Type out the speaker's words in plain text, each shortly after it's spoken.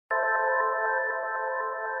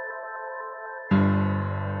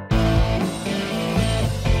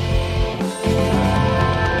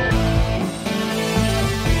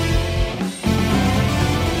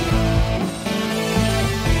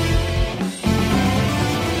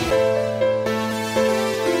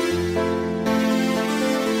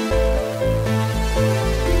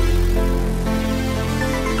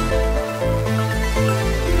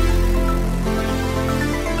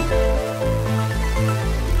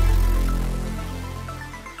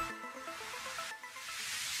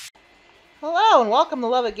welcome to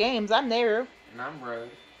LovettGamez. I'm Nehru. And I'm Road.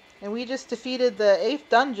 And we just defeated the 8th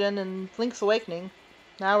dungeon in Link's Awakening.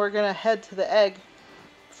 Now we're gonna head to the egg.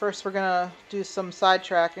 First we're gonna do some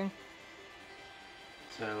sidetracking.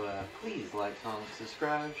 So please like, comment,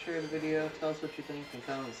 subscribe, share the video, tell us what you think in the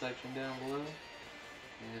comment section down below.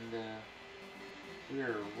 And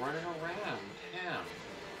we're running around town.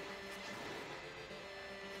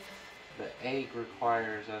 The egg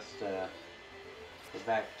requires us to go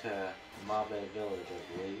back to Mabe Village,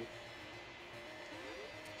 I believe.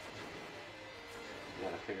 We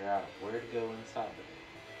gotta figure out where to go inside of it.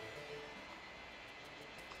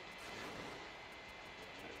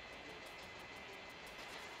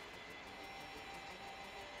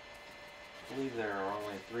 I believe there are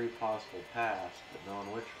only 3 possible paths, but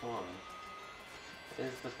knowing which one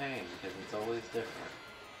is the pain, because it's always different.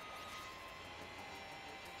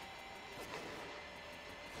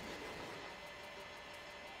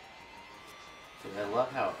 I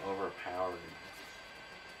love how overpowered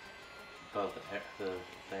both the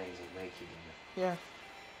things are making. Yeah.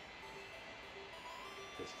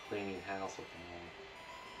 Just cleaning house at the moment.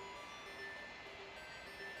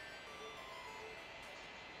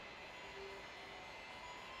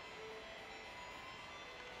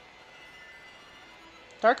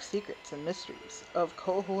 Dark Secrets and Mysteries of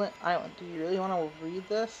Koholint Island. Do you really want to read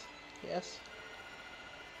this? Yes.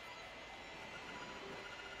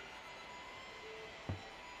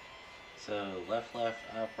 So left, up,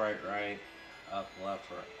 right, up,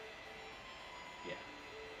 left, right. Yeah.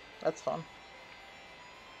 That's fun.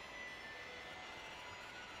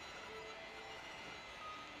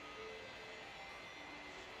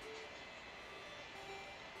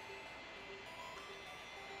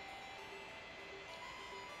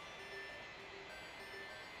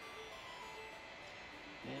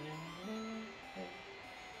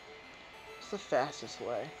 What's the fastest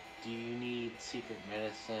way? Do you need secret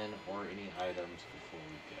medicine or any items before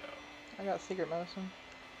we go? I got secret medicine.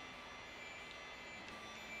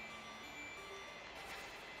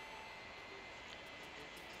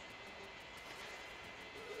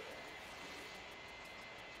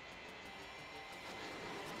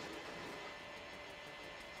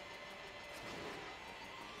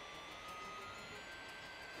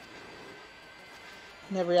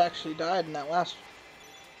 Never actually died in that last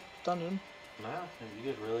dungeon. No, you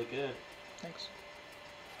did really good. Thanks.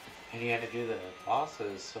 And you had to do the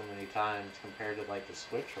bosses so many times compared to like the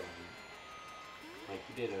Switch one. Like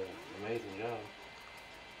you did an amazing job.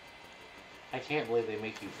 I can't believe they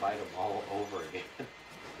make you fight them all over again.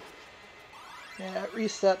 Yeah, it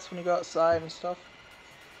resets when you go outside and stuff.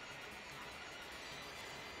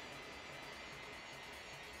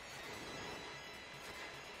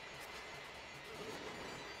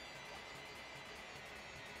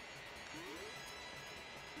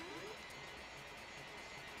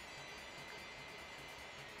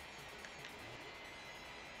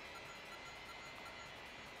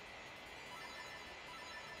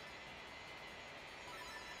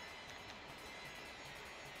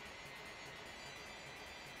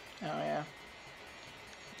 Oh yeah.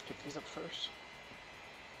 Let's pick these up first.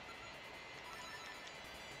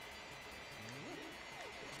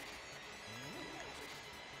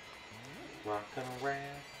 Rockin' around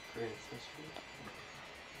Christmas Street.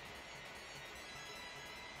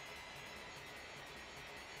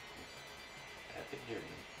 Epic journey.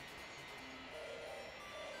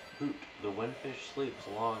 Hoot, the Windfish sleeps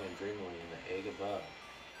long and dreamily in the egg above.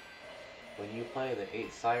 When you play the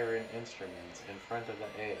 8 siren instruments in front of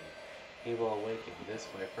the egg, he will awaken. This,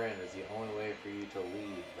 my friend, is the only way for you to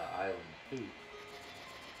leave the island. Hoot.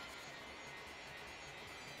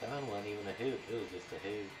 That one wasn't even a hoot, it was just a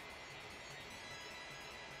hoot.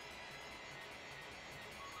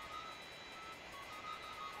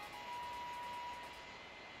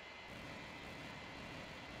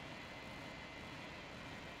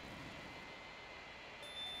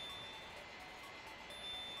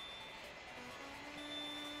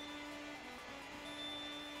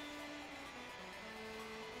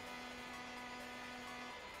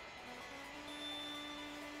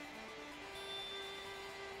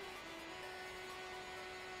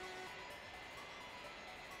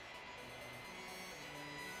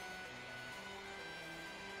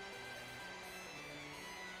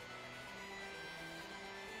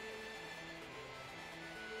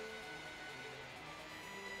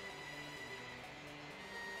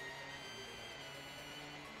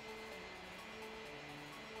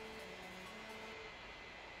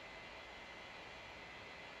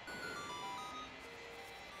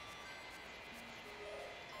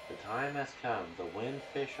 The time has come. The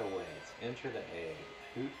Windfish awaits. Enter the egg.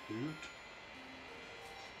 Hoot hoot.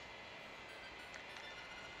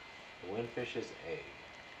 Windfish's egg.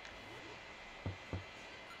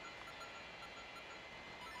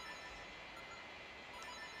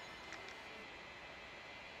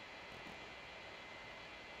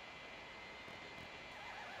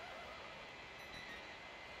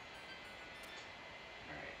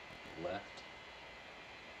 Alright, left.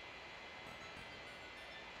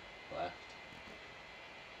 Left.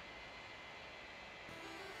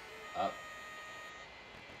 Up.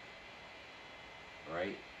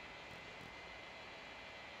 Right.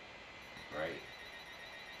 Right.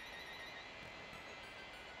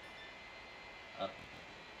 Up.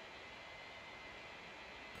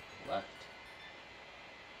 Left.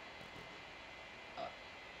 Up.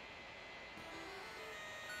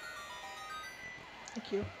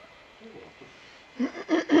 Thank you. You're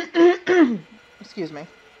welcome. Excuse me.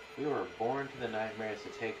 We were born to the nightmares to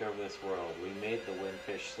take over this world. We made the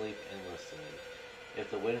Windfish sleep endlessly. If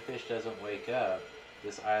the Windfish doesn't wake up,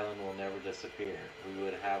 this island will never disappear. We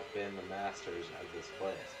would have been the masters of this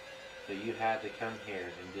place. But you had to come here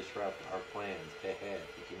and disrupt our plans. Ahead,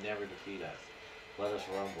 you can never defeat us. Let us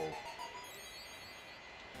rumble.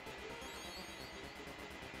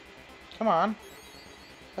 Come on.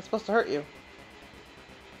 That's supposed to hurt you.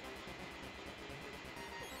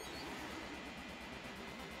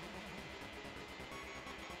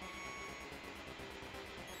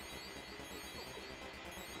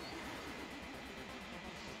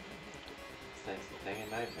 That's the thing in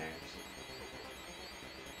nightmares.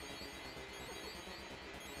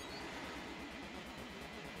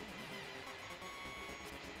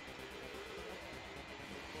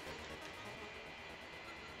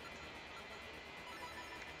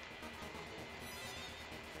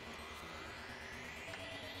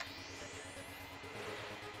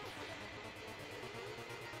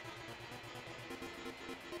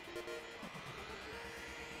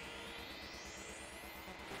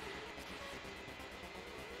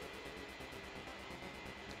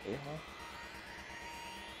 Yeah.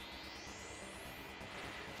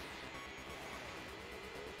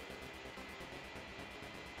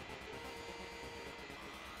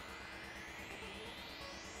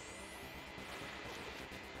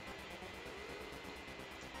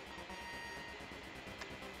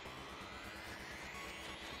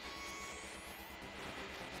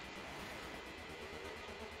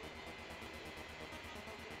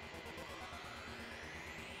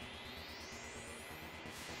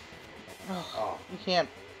 Oh, You can't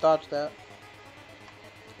dodge that.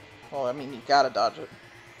 Well, I mean, you gotta dodge it.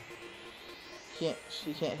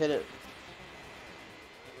 You can't hit it.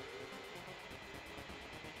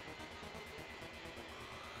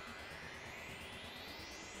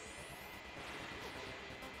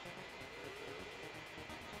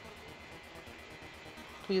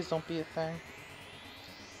 Please don't be a thing.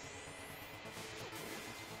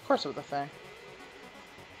 Of course it was a thing.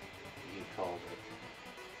 you called it.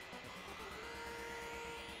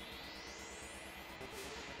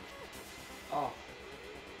 Oh,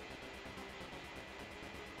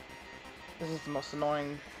 This is the most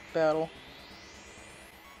annoying battle.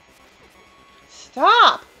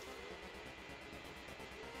 Stop!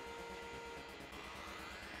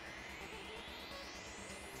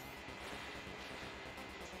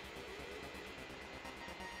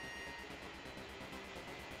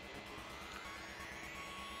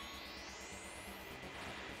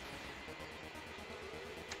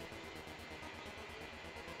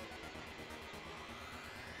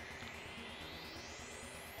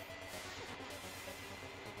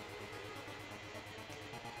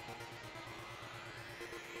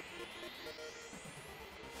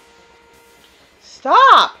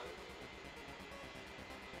 Stop!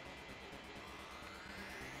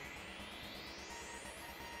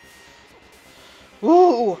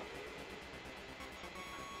 Ooh!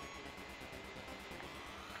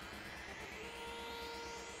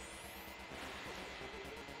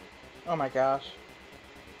 Oh my gosh.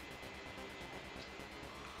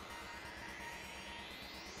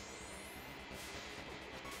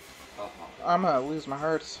 I'm gonna lose my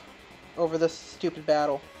hearts over this stupid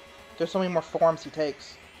battle. There's so many more forms he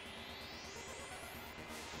takes.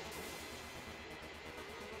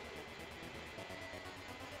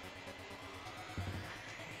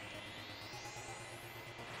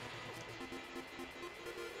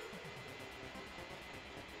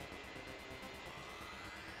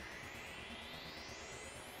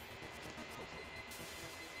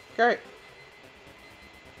 Great.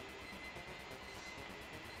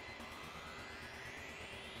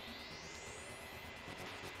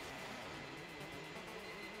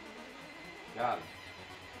 got him.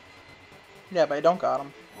 Yeah, but I don't got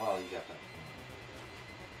him. Well, you got that.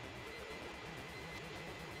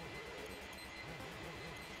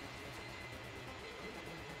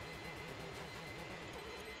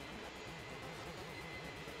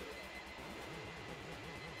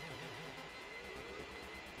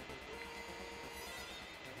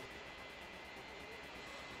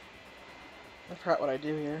 forgot what I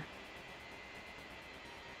do here.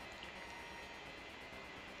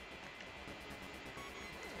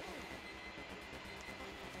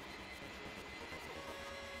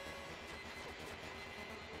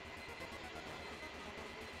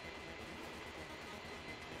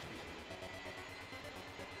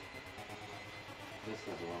 This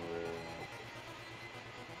is one where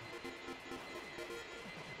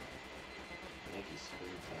make you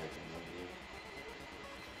screen typing, don't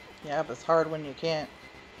Yeah, but it's hard when you can't.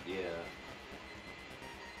 you? Yeah.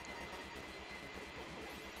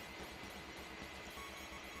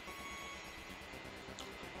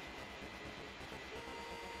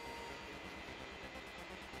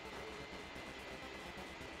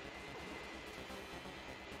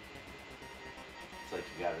 It's like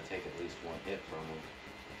you gotta take at least one hit from them.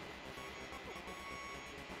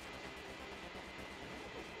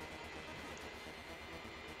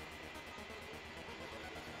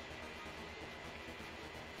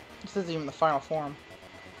 This isn't even the final form.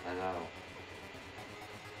 I know.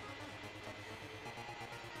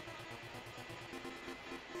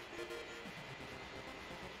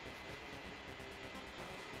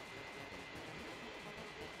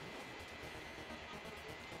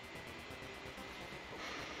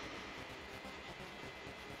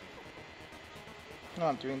 I'm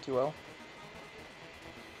not doing too well.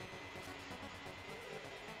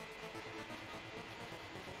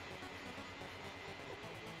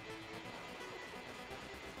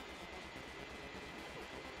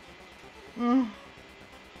 Mm.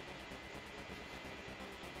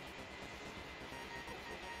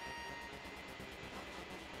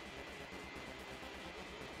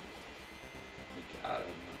 You got him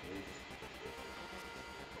at least.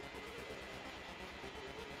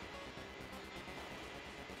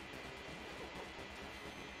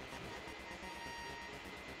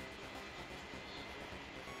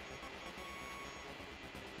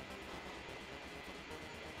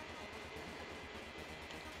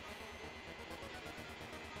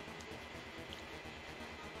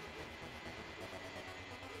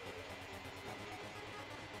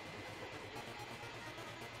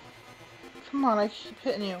 Come on, I keep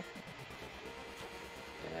hitting you.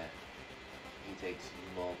 Yeah. He takes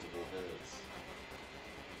multiple hits.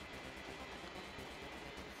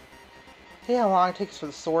 See how long it takes for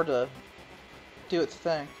the sword to do its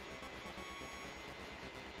thing.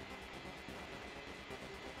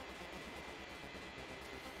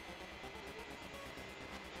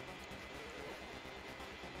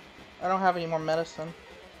 I don't have any more medicine.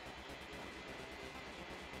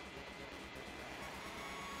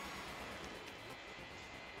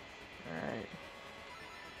 Alright.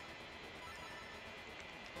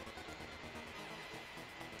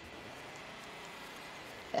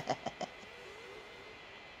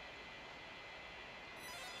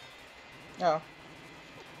 Oh.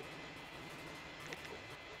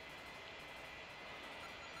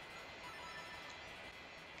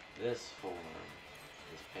 This form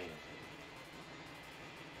is painted.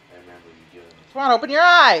 I remember you doing this. Come on, open your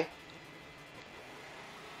eye!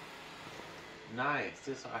 Nice!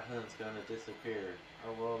 This island's gonna disappear.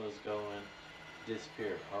 Our world is going to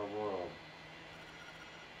disappear. Our world.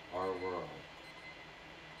 Our world.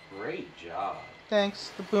 Great job.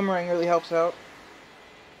 Thanks. The boomerang really helps out.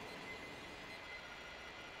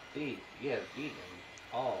 Thief, you have eaten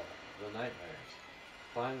all the nightmares.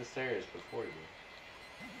 Climb the stairs before you.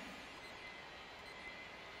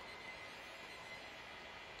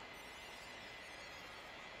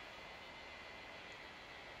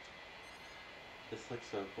 This looks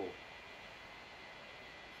so cool.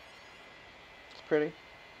 It's pretty.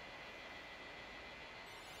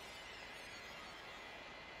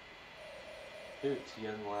 Boots,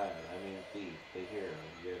 young lad, thief, the hero,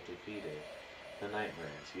 you have defeated the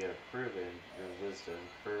nightmares. You have proven your wisdom,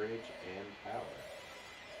 courage, and power.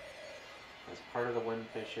 As part of the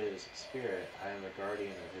Windfish's spirit, I am the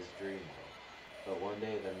guardian of his dream world. But one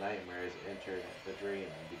day the nightmares entered the dream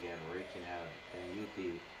and began wreaking havoc. And you,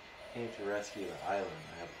 thief, came to rescue the island.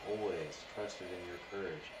 I have always trusted in your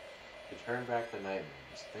courage to turn back the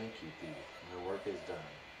nightmares. Thank you, thief. My work is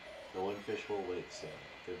done. The Windfish will wait soon.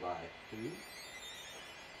 Goodbye. Who?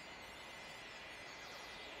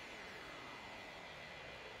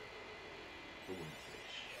 The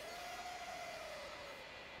Windfish.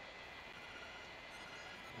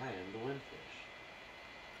 I am the Windfish.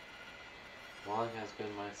 Long has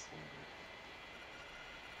been my slumber.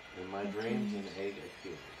 In my dreams an egg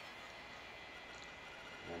appeared,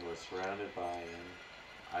 and was surrounded by an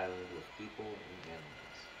island with people and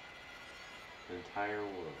animals. An entire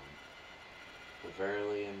world. But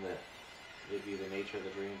verily in the it be the nature of the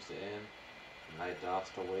dreams to end, Night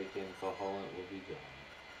dost awaken, Koholint will be gone.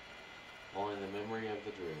 Only the memory of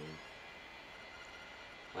the dream.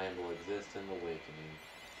 Land will exist in the wakening.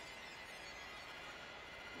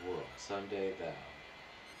 World, someday thou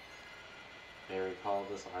may recall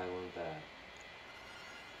this island that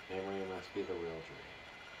memory must be the real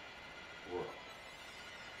dream. World,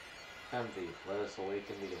 come thief, let us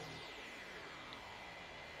awaken together.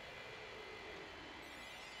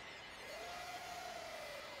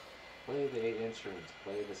 Play the 8 instruments,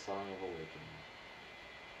 play the song of awakening.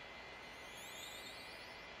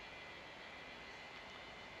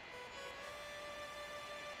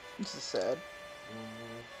 This is sad.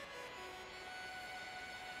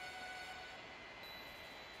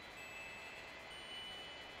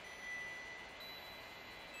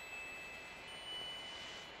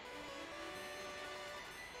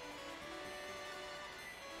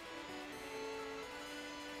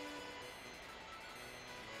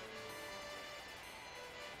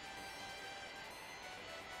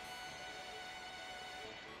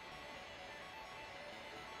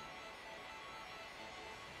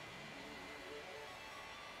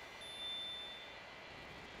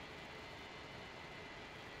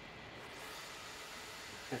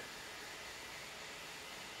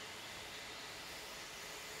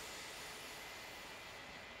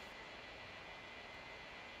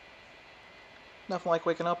 Nothing like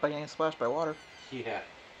waking up by getting splashed by water. Yeah.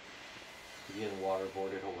 Getting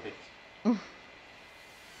waterboarded awake.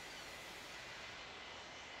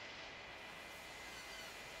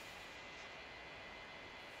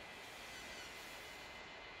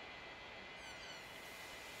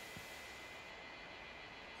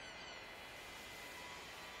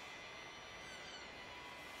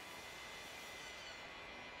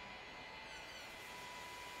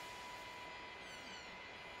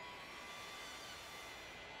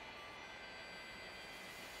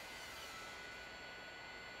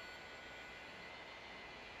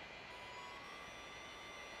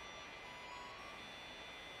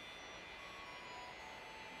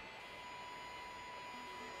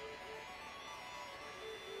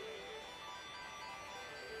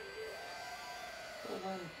 The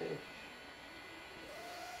Windfish.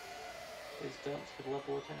 His dumps could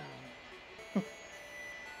level a town.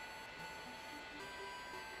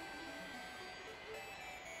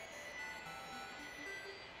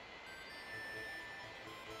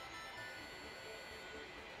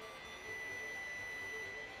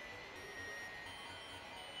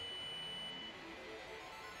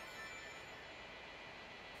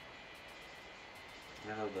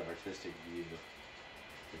 I love the artistic view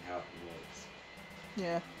and how it looks.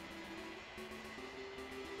 Yeah.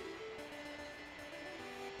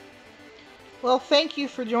 Well, thank you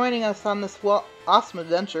for joining us on this awesome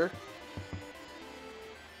adventure.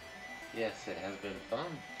 Yes, it has been fun.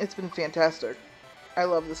 It's been fantastic. I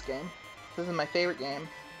love this game. This is my favorite game.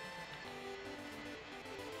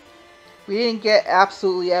 We didn't get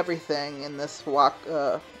absolutely everything in this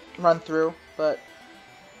run through, but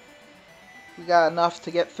we got enough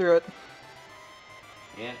to get through it.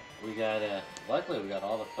 Yeah, we got, luckily we got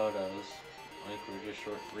all the photos. I think we were just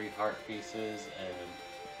short 3 heart pieces and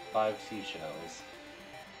 5 seashells.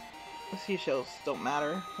 The seashells don't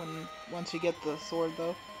matter once you get the sword,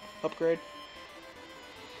 though. Upgrade.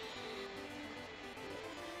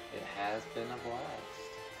 It has been a blast.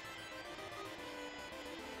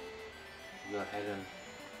 Go ahead and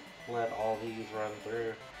let all these run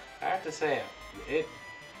through. I have to say,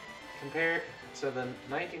 so the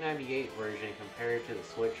 1998 version compared to the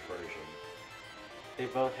Switch version, they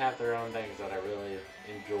both have their own things that I really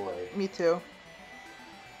enjoy. Me too.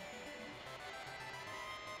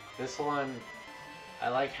 This one, I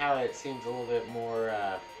like how it seems a little bit more,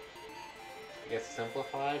 I guess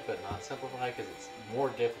simplified, but not simplified because it's more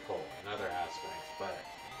difficult in other aspects, but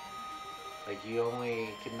like you only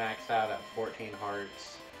can max out at 14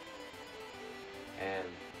 hearts, and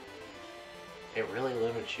it really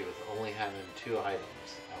limits you with only having 2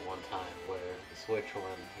 items at one time, where the Switch one,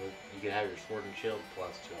 you can have your sword and shield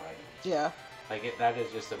plus 2 items. Yeah. Like, that is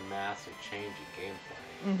just a massive change in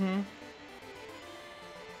gameplay. Mm-hmm.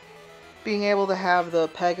 Being able to have the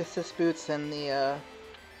Pegasus boots and the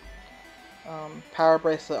power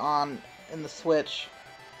bracelet on in the Switch,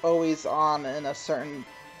 always on in a certain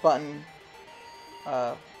button,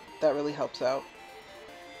 that really helps out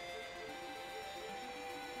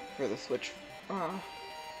for the Switch.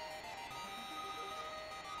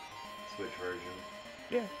 Switch version.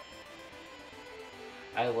 Yeah.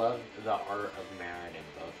 I love the art of Marin in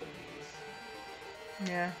both of these.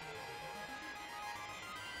 Yeah.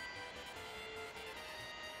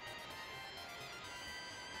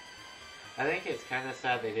 I think it's kind of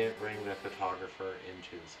sad they didn't bring the photographer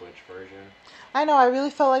into the Switch version. I know, I really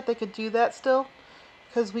felt like they could do that still,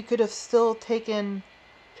 because we could have still taken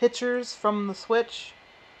pictures from the Switch.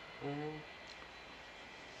 Mm-hmm.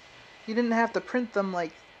 You didn't have to print them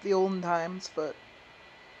like the olden times, but,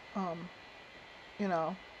 you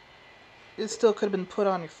know, it still could have been put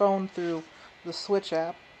on your phone through the Switch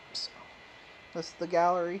app. So, that's the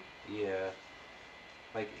gallery. Yeah.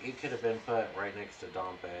 Like, it could have been put right next to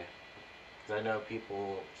Dompe. Because I know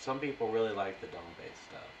some people really like the Dompe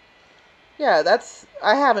stuff. Yeah,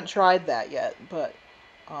 I haven't tried that yet, but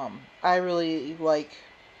I really like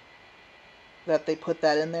that they put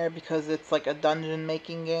that in there because it's like a dungeon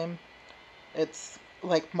making game. It's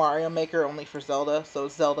like Mario Maker only for Zelda, so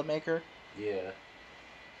it's Zelda Maker. Yeah.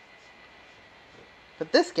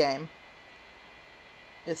 But this game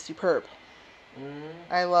is superb.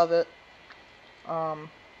 Mm-hmm. I love it. Um,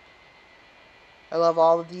 I love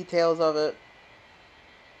all the details of it.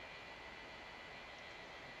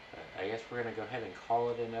 I guess we're going to go ahead and call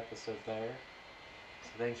it an episode there. So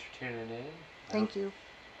thanks for tuning in. Thank you.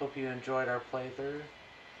 Hope you enjoyed our playthrough.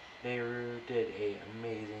 Nehru did an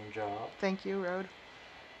amazing job. Thank you, Road.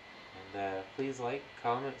 And please like,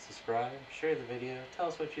 comment, subscribe, share the video. Tell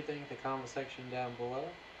us what you think in the comment section down below.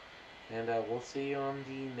 And we'll see you on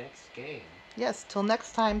the next game. Yes, till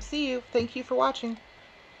next time. See you. Thank you for watching.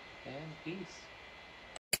 And peace.